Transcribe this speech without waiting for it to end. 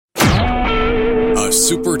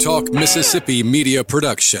SuperTalk Mississippi media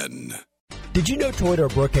production. Did you know Toyota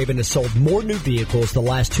of Brookhaven has sold more new vehicles the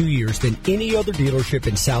last 2 years than any other dealership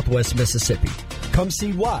in Southwest Mississippi? Come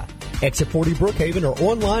see why. Exit 40 Brookhaven or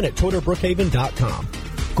online at ToyotaBrookhaven.com.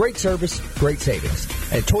 Great service, great savings.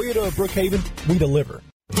 At Toyota of Brookhaven, we deliver.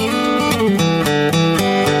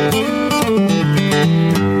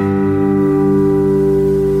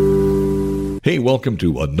 Hey, welcome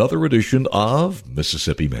to another edition of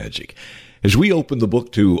Mississippi Magic. As we open the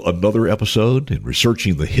book to another episode in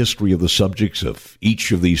researching the history of the subjects of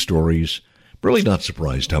each of these stories, really not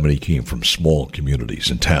surprised how many came from small communities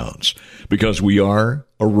and towns, because we are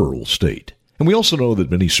a rural state. And we also know that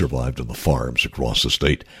many survived on the farms across the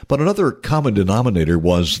state. But another common denominator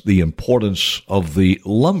was the importance of the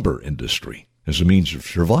lumber industry as a means of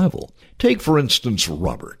survival. Take, for instance,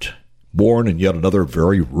 Robert. Born in yet another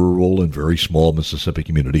very rural and very small Mississippi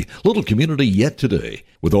community, little community yet today,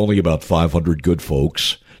 with only about 500 good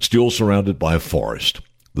folks, still surrounded by a forest,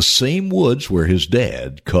 the same woods where his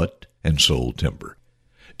dad cut and sold timber.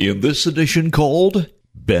 In this edition called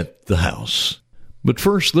Bet the House. But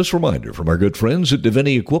first, this reminder from our good friends at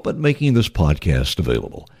Divini Equipment making this podcast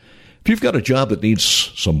available. If you've got a job that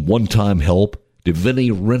needs some one-time help,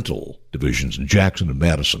 Divini Rental divisions in Jackson and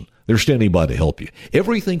Madison, they're standing by to help you.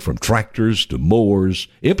 Everything from tractors to mowers,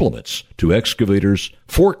 implements to excavators,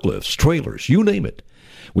 forklifts, trailers, you name it.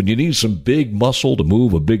 When you need some big muscle to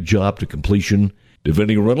move a big job to completion,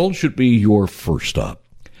 Divini Rental should be your first stop.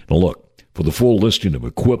 Now look, for the full listing of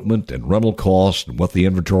equipment and rental costs and what the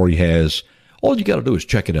inventory has, all you got to do is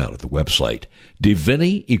check it out at the website,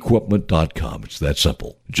 DiviniEquipment.com. It's that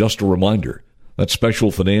simple. Just a reminder, that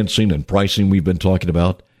special financing and pricing we've been talking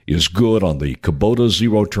about is good on the Kubota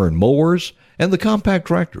zero-turn mowers and the compact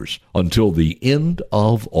tractors until the end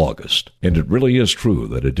of August. And it really is true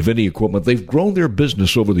that at Divini Equipment, they've grown their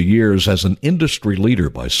business over the years as an industry leader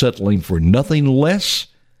by settling for nothing less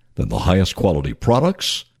than the highest quality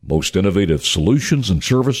products, most innovative solutions and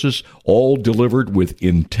services, all delivered with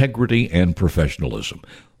integrity and professionalism.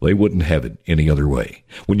 They wouldn't have it any other way.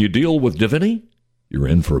 When you deal with Divini, you're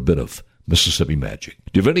in for a bit of Mississippi magic.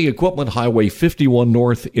 Divini Equipment, Highway 51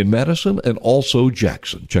 North in Madison and also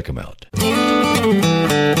Jackson. Check them out.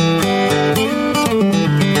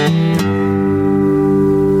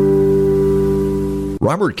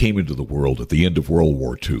 Robert came into the world at the end of World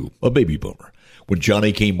War II, a baby boomer, when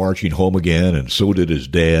Johnny came marching home again, and so did his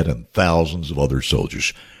dad and thousands of other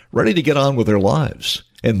soldiers, ready to get on with their lives.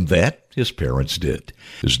 And that his parents did.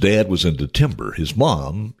 His dad was into timber, his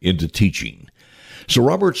mom into teaching. So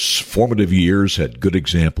Robert's formative years had good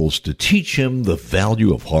examples to teach him the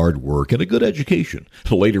value of hard work and a good education.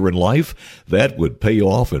 Later in life, that would pay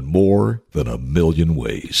off in more than a million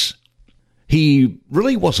ways. He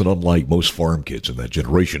really wasn't unlike most farm kids in that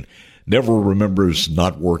generation. Never remembers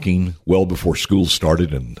not working. Well before school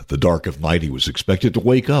started in the dark of night, he was expected to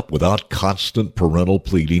wake up without constant parental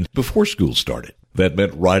pleading before school started. That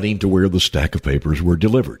meant riding to where the stack of papers were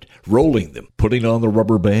delivered, rolling them, putting on the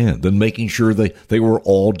rubber band, and making sure they were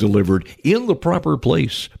all delivered in the proper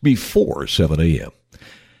place before 7 a.m.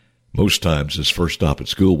 Most times his first stop at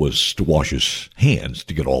school was to wash his hands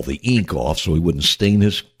to get all the ink off so he wouldn't stain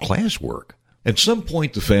his classwork. At some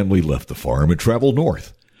point, the family left the farm and traveled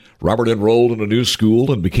north. Robert enrolled in a new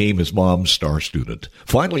school and became his mom's star student,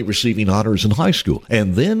 finally receiving honors in high school,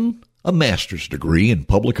 and then a master's degree in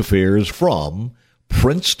public affairs from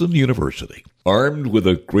Princeton University. Armed with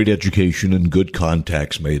a great education and good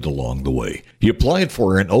contacts made along the way, he applied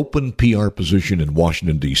for an open PR position in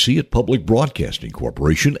Washington, D.C. at Public Broadcasting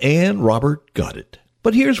Corporation, and Robert got it.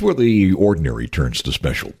 But here's where the ordinary turns to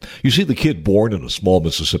special. You see, the kid born in a small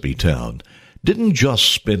Mississippi town didn't just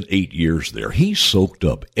spend 8 years there. He soaked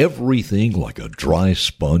up everything like a dry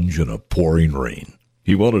sponge in a pouring rain.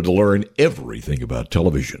 He wanted to learn everything about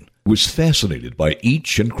television. He was fascinated by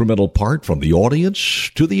each incremental part, from the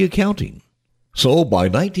audience to the accounting. So by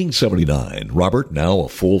 1979, Robert, now a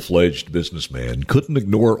full-fledged businessman, couldn't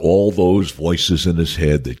ignore all those voices in his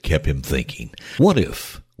head that kept him thinking. What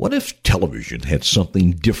if television had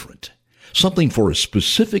something different? Something for a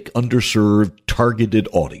specific, underserved, targeted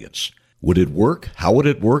audience? Would it work? How would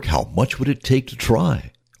it work? How much would it take to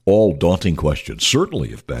try? All daunting questions,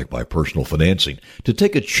 certainly if backed by personal financing. To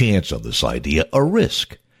take a chance on this idea, a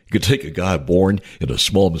risk. You could take a guy born in a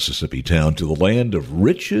small Mississippi town to the land of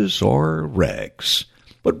riches or rags.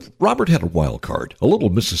 But Robert had a wild card, a little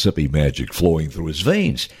Mississippi magic flowing through his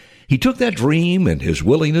veins. He took that dream and his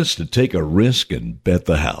willingness to take a risk and bet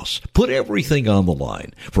the house. Put everything on the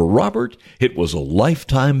line. For Robert, it was a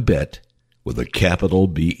lifetime bet with a capital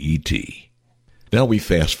B-E-T. Now we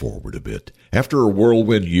fast forward a bit. After a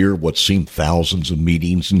whirlwind year, what seemed thousands of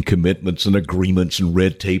meetings and commitments and agreements and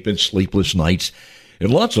red tape and sleepless nights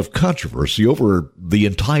and lots of controversy over the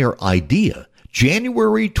entire idea,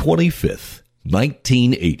 January 25th,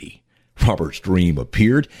 1980, Robert's dream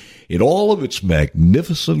appeared in all of its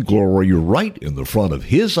magnificent glory right in the front of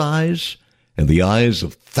his eyes and the eyes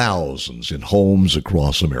of thousands in homes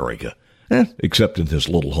across America, except in his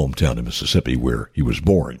little hometown in Mississippi where he was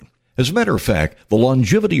born. As a matter of fact, the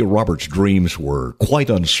longevity of Robert's dreams were quite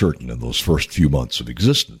uncertain in those first few months of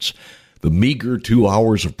existence. The meager 2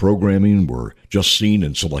 hours of programming were just seen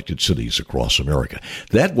in selected cities across America.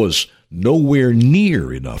 That was nowhere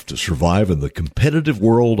near enough to survive in the competitive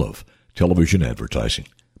world of television advertising.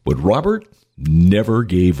 But Robert never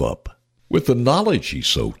gave up. With the knowledge he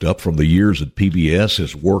soaked up from the years at PBS,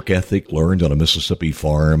 his work ethic learned on a Mississippi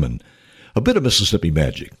farm, and a bit of Mississippi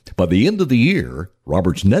magic, by the end of the year,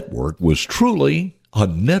 Robert's network was truly a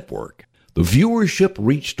network. The viewership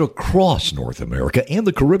reached across North America and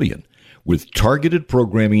the Caribbean, with targeted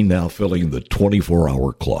programming now filling the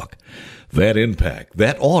 24-hour clock. That impact,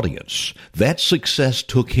 that audience, that success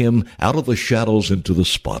took him out of the shadows into the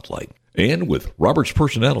spotlight. And with Robert's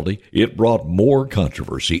personality, it brought more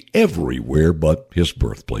controversy everywhere but his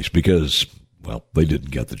birthplace because, well, they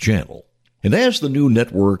didn't get the channel. And as the new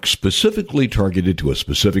network specifically targeted to a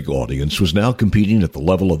specific audience was now competing at the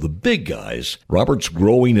level of the big guys, Robert's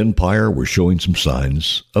growing empire was showing some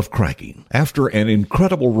signs of cracking. After an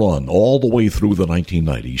incredible run all the way through the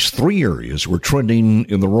 1990s, 3 areas were trending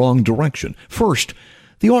in the wrong direction. First,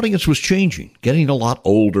 the audience was changing, getting a lot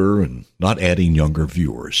older and not adding younger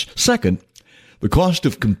viewers. Second, the cost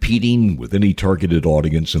of competing with any targeted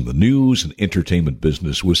audience in the news and entertainment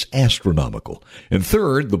business was astronomical. And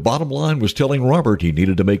third, the bottom line was telling Robert he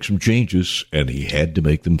needed to make some changes, and he had to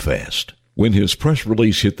make them fast. When his press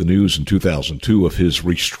release hit the news in 2002 of his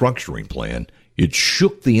restructuring plan, it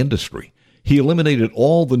shook the industry. He eliminated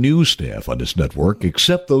all the news staff on his network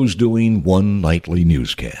except those doing one nightly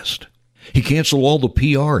newscast. He canceled all the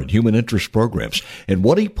PR and human interest programs, and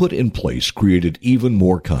what he put in place created even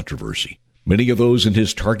more controversy. Many of those in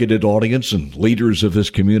his targeted audience and leaders of his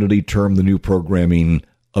community termed the new programming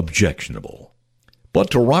objectionable. But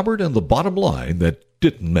to Robert and the bottom line, that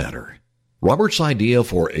didn't matter. Robert's idea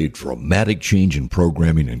for a dramatic change in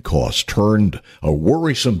programming and cost turned a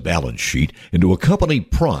worrisome balance sheet into a company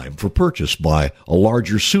primed for purchase by a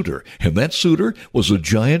larger suitor, and that suitor was a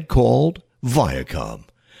giant called Viacom.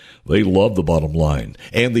 They loved the bottom line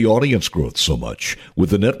and the audience growth so much,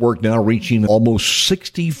 with the network now reaching almost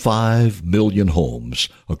 65 million homes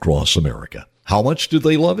across America. How much did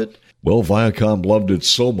they love it? Well, Viacom loved it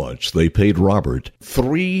so much they paid Robert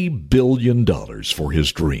 $3 billion for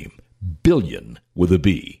his dream. Billion with a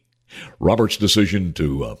B. Robert's decision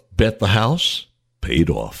to bet the house paid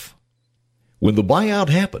off. When the buyout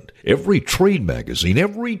happened, every trade magazine,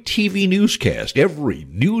 every TV newscast, every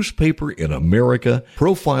newspaper in America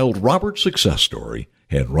profiled Robert's success story,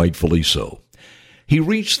 and rightfully so. He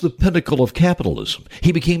reached the pinnacle of capitalism.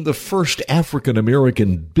 He became the first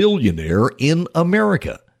African-American billionaire in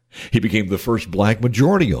America. He became the first black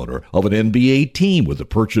majority owner of an NBA team with the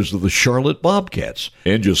purchase of the Charlotte Bobcats,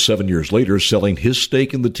 and just 7 years later selling his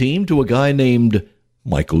stake in the team to a guy named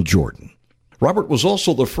Michael Jordan. Robert was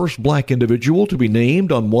also the first black individual to be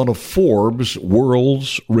named on one of Forbes'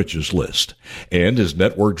 World's Richest list, and his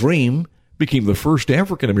network dream became the first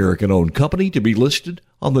African-American-owned company to be listed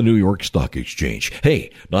on the New York Stock Exchange.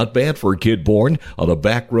 Hey, not bad for a kid born on a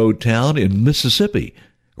backroad town in Mississippi,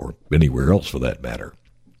 or anywhere else for that matter.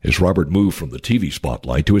 As Robert moved from the TV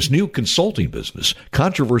spotlight to his new consulting business,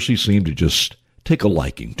 controversy seemed to just take a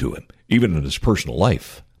liking to him, even in his personal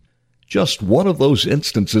life. Just one of those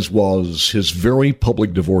instances was his very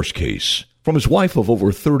public divorce case. From his wife of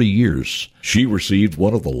over 30 years, she received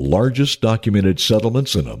one of the largest documented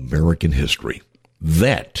settlements in American history.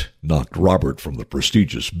 That knocked Robert from the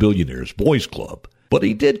prestigious Billionaires Boys Club, but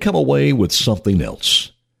he did come away with something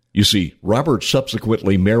else. You see, Robert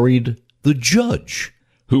subsequently married the judge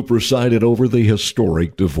who presided over the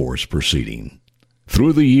historic divorce proceeding.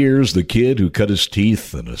 Through the years, the kid who cut his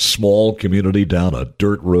teeth in a small community down a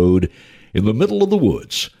dirt road in the middle of the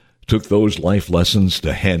woods took those life lessons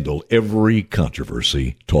to handle every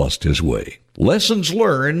controversy tossed his way. Lessons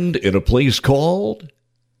learned in a place called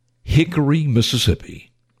Hickory,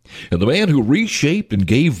 Mississippi. And the man who reshaped and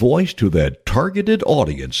gave voice to that targeted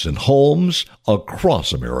audience in homes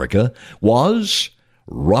across America was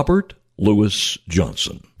Robert Louis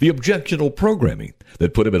Johnson. The objectionable programming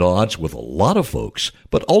that put him at odds with a lot of folks,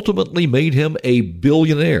 but ultimately made him a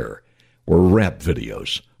billionaire, were rap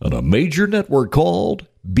videos on a major network called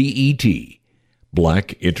BET,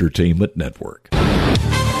 Black Entertainment Network.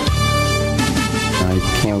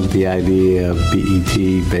 I came up with the idea of BET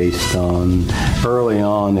based on, early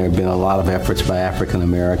on, there had been a lot of efforts by African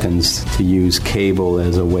Americans to use cable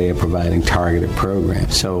as a way of providing targeted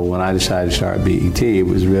programs. So when I decided to start BET, it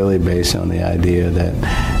was really based on the idea that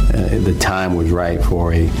the time was right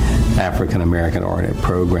for a African American oriented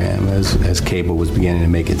program as cable was beginning to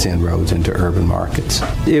make its inroads into urban markets.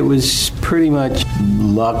 It was pretty much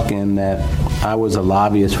luck in that I was a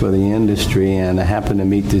lobbyist for the industry, and I happened to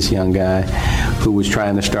meet this young guy who was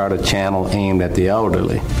trying to start a channel aimed at the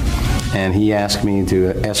elderly. And he asked me to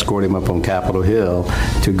escort him up on Capitol Hill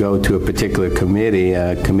to go to a particular committee,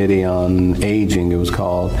 a committee on aging it was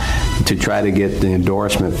called, to try to get the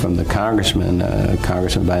endorsement from the congressman, a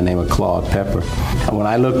congressman by the name of Claude Pepper. When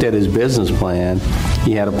I looked at his business plan,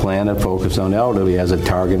 he had a plan that focused on elderly as a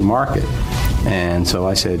target market. And so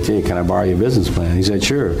I said, gee, can I borrow your business plan? He said,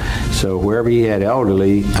 sure. So wherever he had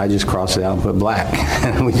elderly, I just crossed it out and put black.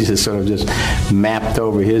 And we just sort of just mapped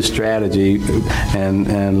over his strategy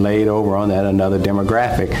and laid over on that another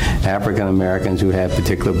demographic, African Americans who had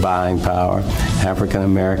particular buying power, African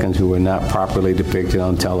Americans who were not properly depicted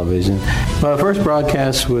on television. Well, the first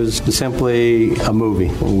broadcast was simply a movie.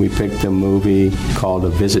 We picked a movie called A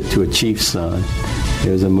Visit to a Chief's Son. It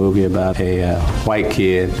was a movie about a white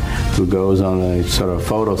kid who goes on a sort of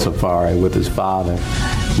photo safari with his father,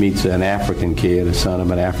 meets an African kid, a son of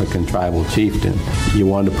an African tribal chieftain. You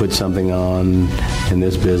wanted to put something on in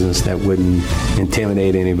this business that wouldn't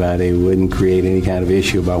intimidate anybody, wouldn't create any kind of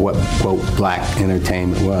issue about what, quote, black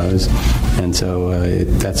entertainment was. And so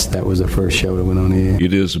that was the first show that went on the air.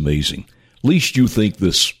 It is amazing. Least you think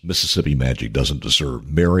this Mississippi Magic doesn't deserve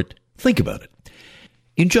merit? Think about it.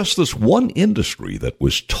 In just this one industry that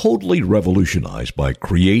was totally revolutionized by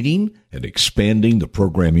creating and expanding the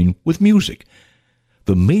programming with music,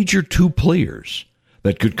 the major two players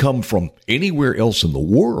that could come from anywhere else in the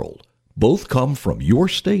world both come from your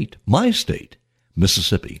state, my state,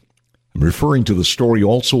 Mississippi. I'm referring to the story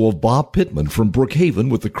also of Bob Pittman from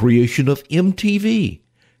Brookhaven with the creation of MTV,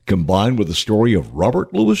 combined with the story of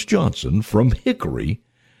Robert Louis Johnson from Hickory,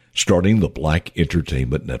 starting the Black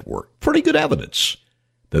Entertainment Network. Pretty good evidence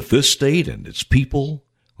that this state and its people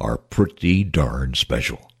are pretty darn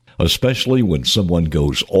special, especially when someone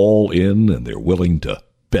goes all in and they're willing to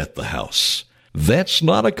bet the house. That's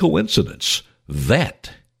not a coincidence.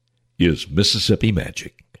 That is Mississippi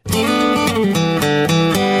Magic. A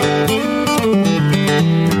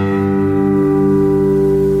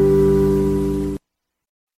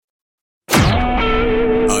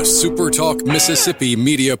SuperTalk Mississippi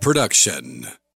media production.